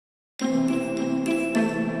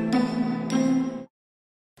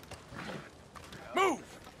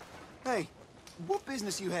Hey, what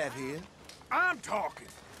business you have here? I'm talking.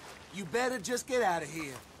 You better just get out of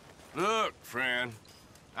here. Look, friend,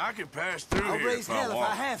 I can pass through I'll here raise if hell I if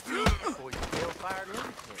want. I have to. Before you hellfire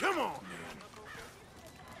lunatic. Come on,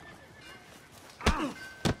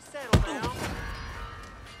 Settle down.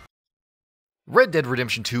 Red Dead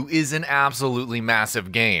Redemption 2 is an absolutely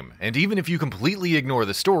massive game, and even if you completely ignore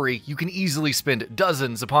the story, you can easily spend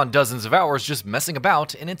dozens upon dozens of hours just messing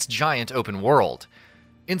about in its giant open world.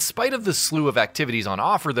 In spite of the slew of activities on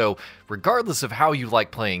offer though, regardless of how you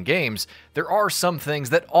like playing games, there are some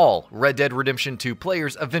things that all Red Dead Redemption 2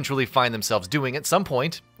 players eventually find themselves doing at some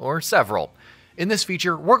point, or several. In this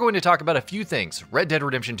feature, we're going to talk about a few things Red Dead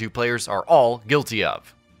Redemption 2 players are all guilty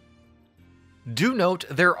of. Do note,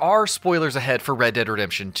 there are spoilers ahead for Red Dead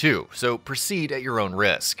Redemption 2, so proceed at your own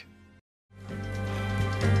risk.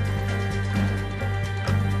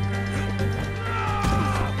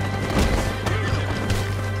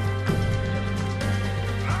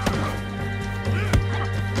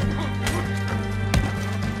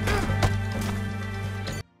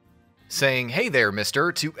 Saying, "Hey there,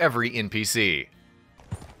 mister," to every NPC.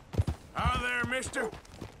 Hi there, mister.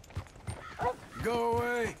 Go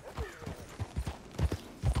away.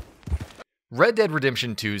 Red Dead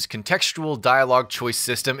Redemption 2's contextual dialogue choice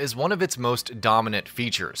system is one of its most dominant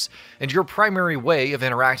features, and your primary way of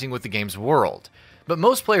interacting with the game's world. But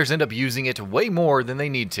most players end up using it way more than they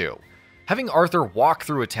need to. Having Arthur walk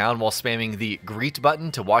through a town while spamming the greet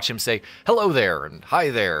button to watch him say hello there and hi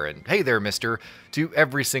there and hey there mister to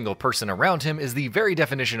every single person around him is the very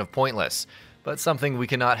definition of pointless, but something we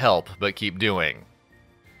cannot help but keep doing.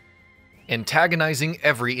 Antagonizing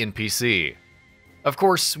every NPC. Of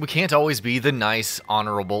course, we can't always be the nice,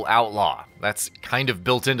 honorable outlaw. That's kind of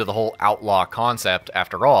built into the whole outlaw concept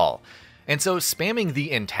after all. And so spamming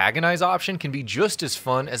the antagonize option can be just as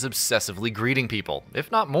fun as obsessively greeting people, if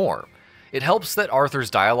not more. It helps that Arthur's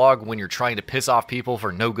dialogue when you're trying to piss off people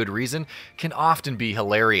for no good reason can often be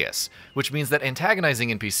hilarious, which means that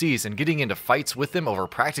antagonizing NPCs and getting into fights with them over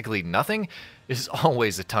practically nothing is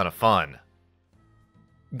always a ton of fun.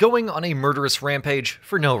 Going on a murderous rampage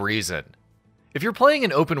for no reason. If you're playing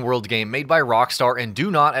an open world game made by Rockstar and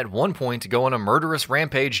do not at one point go on a murderous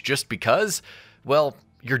rampage just because, well,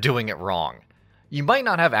 you're doing it wrong. You might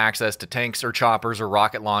not have access to tanks or choppers or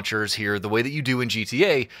rocket launchers here the way that you do in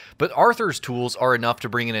GTA, but Arthur's tools are enough to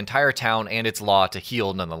bring an entire town and its law to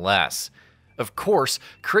heel nonetheless. Of course,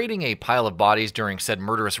 creating a pile of bodies during said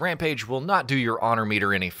murderous rampage will not do your honor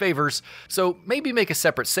meter any favors, so maybe make a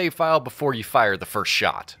separate save file before you fire the first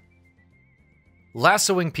shot.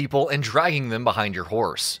 Lassoing people and dragging them behind your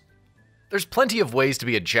horse. There's plenty of ways to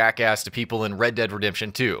be a jackass to people in Red Dead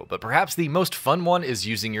Redemption 2, but perhaps the most fun one is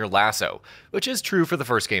using your lasso, which is true for the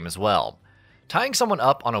first game as well. Tying someone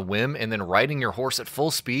up on a whim and then riding your horse at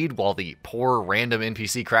full speed while the poor random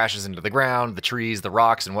NPC crashes into the ground, the trees, the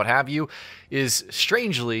rocks, and what have you, is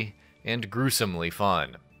strangely and gruesomely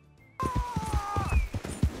fun.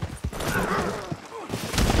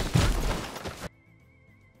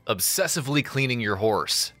 Obsessively cleaning your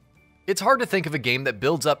horse. It's hard to think of a game that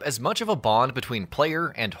builds up as much of a bond between player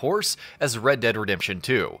and horse as Red Dead Redemption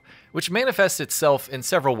 2, which manifests itself in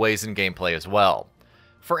several ways in gameplay as well.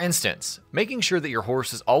 For instance, making sure that your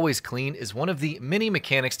horse is always clean is one of the many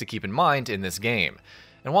mechanics to keep in mind in this game.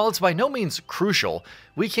 And while it's by no means crucial,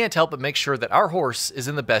 we can't help but make sure that our horse is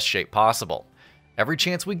in the best shape possible. Every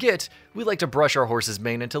chance we get, we like to brush our horse's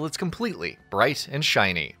mane until it's completely bright and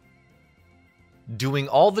shiny. Doing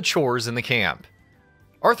all the chores in the camp.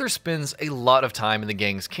 Arthur spends a lot of time in the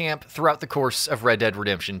gang's camp throughout the course of Red Dead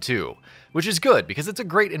Redemption 2, which is good because it's a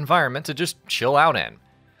great environment to just chill out in.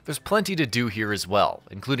 There's plenty to do here as well,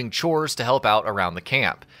 including chores to help out around the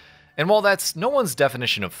camp. And while that's no one's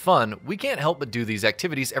definition of fun, we can't help but do these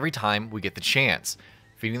activities every time we get the chance.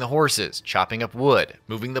 Feeding the horses, chopping up wood,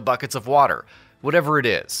 moving the buckets of water, whatever it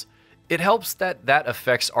is. It helps that that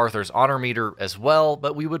affects Arthur's honor meter as well,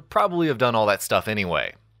 but we would probably have done all that stuff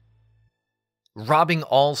anyway. Robbing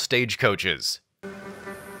all stagecoaches. Hey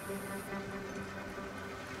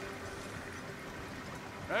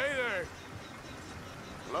there.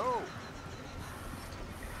 Hello.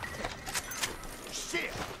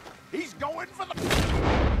 Shit! He's going for the...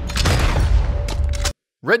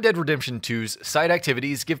 Red Dead Redemption 2's side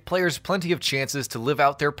activities give players plenty of chances to live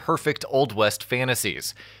out their perfect Old West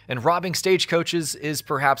fantasies, and robbing stagecoaches is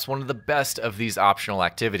perhaps one of the best of these optional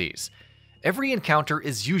activities. Every encounter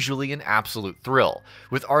is usually an absolute thrill,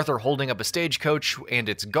 with Arthur holding up a stagecoach and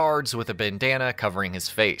its guards with a bandana covering his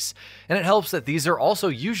face, and it helps that these are also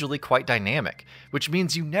usually quite dynamic, which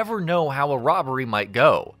means you never know how a robbery might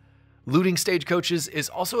go. Looting stagecoaches is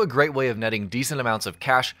also a great way of netting decent amounts of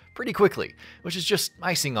cash pretty quickly, which is just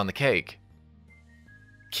icing on the cake.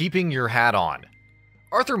 Keeping your hat on.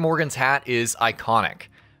 Arthur Morgan's hat is iconic.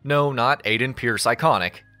 No, not Aiden Pierce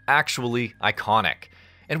iconic, actually iconic.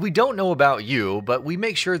 And we don't know about you, but we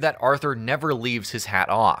make sure that Arthur never leaves his hat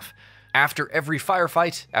off. After every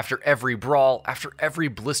firefight, after every brawl, after every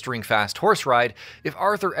blistering fast horse ride, if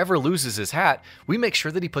Arthur ever loses his hat, we make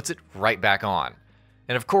sure that he puts it right back on.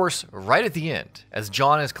 And of course, right at the end, as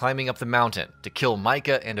John is climbing up the mountain to kill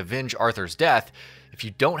Micah and avenge Arthur's death, if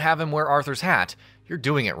you don't have him wear Arthur's hat, you're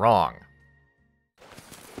doing it wrong.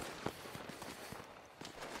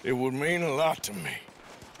 It would mean a lot to me.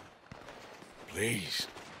 Please.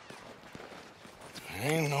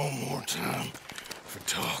 There ain't no more time for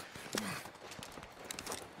talk.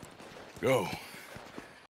 Go.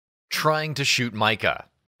 Trying to shoot Micah.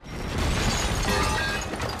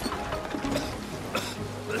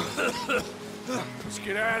 Let's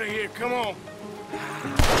get out of here, come on.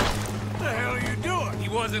 What the hell are you doing? He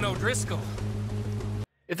wasn't O'Driscoll.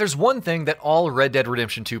 If there's one thing that all Red Dead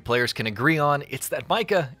Redemption 2 players can agree on, it's that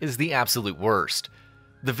Micah is the absolute worst.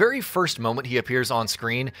 The very first moment he appears on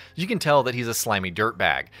screen, you can tell that he's a slimy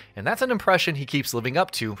dirtbag, and that's an impression he keeps living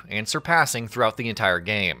up to and surpassing throughout the entire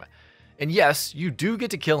game. And yes, you do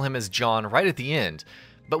get to kill him as John right at the end,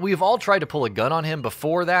 but we have all tried to pull a gun on him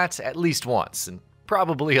before that at least once, and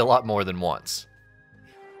probably a lot more than once.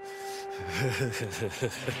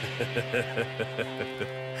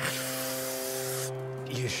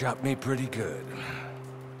 You shot me pretty good.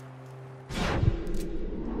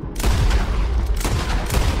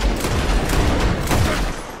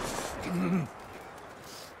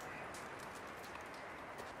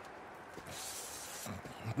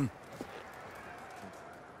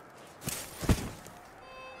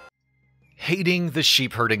 Hating the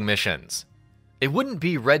sheep herding missions. It wouldn't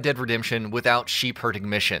be Red Dead Redemption without sheep herding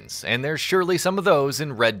missions, and there's surely some of those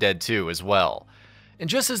in Red Dead 2 as well. And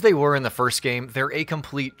just as they were in the first game, they're a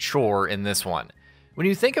complete chore in this one. When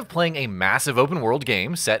you think of playing a massive open world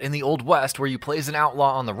game set in the Old West where you play as an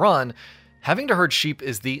outlaw on the run, having to herd sheep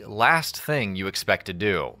is the last thing you expect to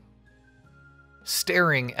do.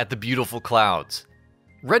 Staring at the beautiful clouds.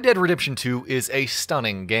 Red Dead Redemption 2 is a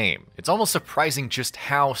stunning game. It's almost surprising just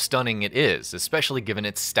how stunning it is, especially given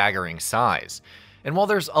its staggering size. And while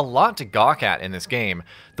there's a lot to gawk at in this game,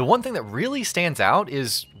 the one thing that really stands out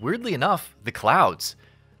is, weirdly enough, the clouds.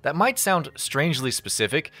 That might sound strangely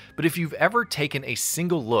specific, but if you've ever taken a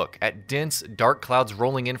single look at dense, dark clouds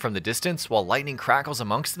rolling in from the distance while lightning crackles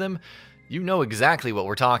amongst them, you know exactly what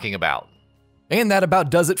we're talking about. And that about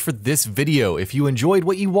does it for this video. If you enjoyed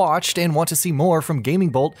what you watched and want to see more from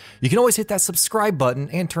GamingBolt, you can always hit that subscribe button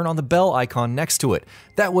and turn on the bell icon next to it.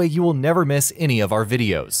 That way you will never miss any of our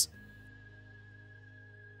videos.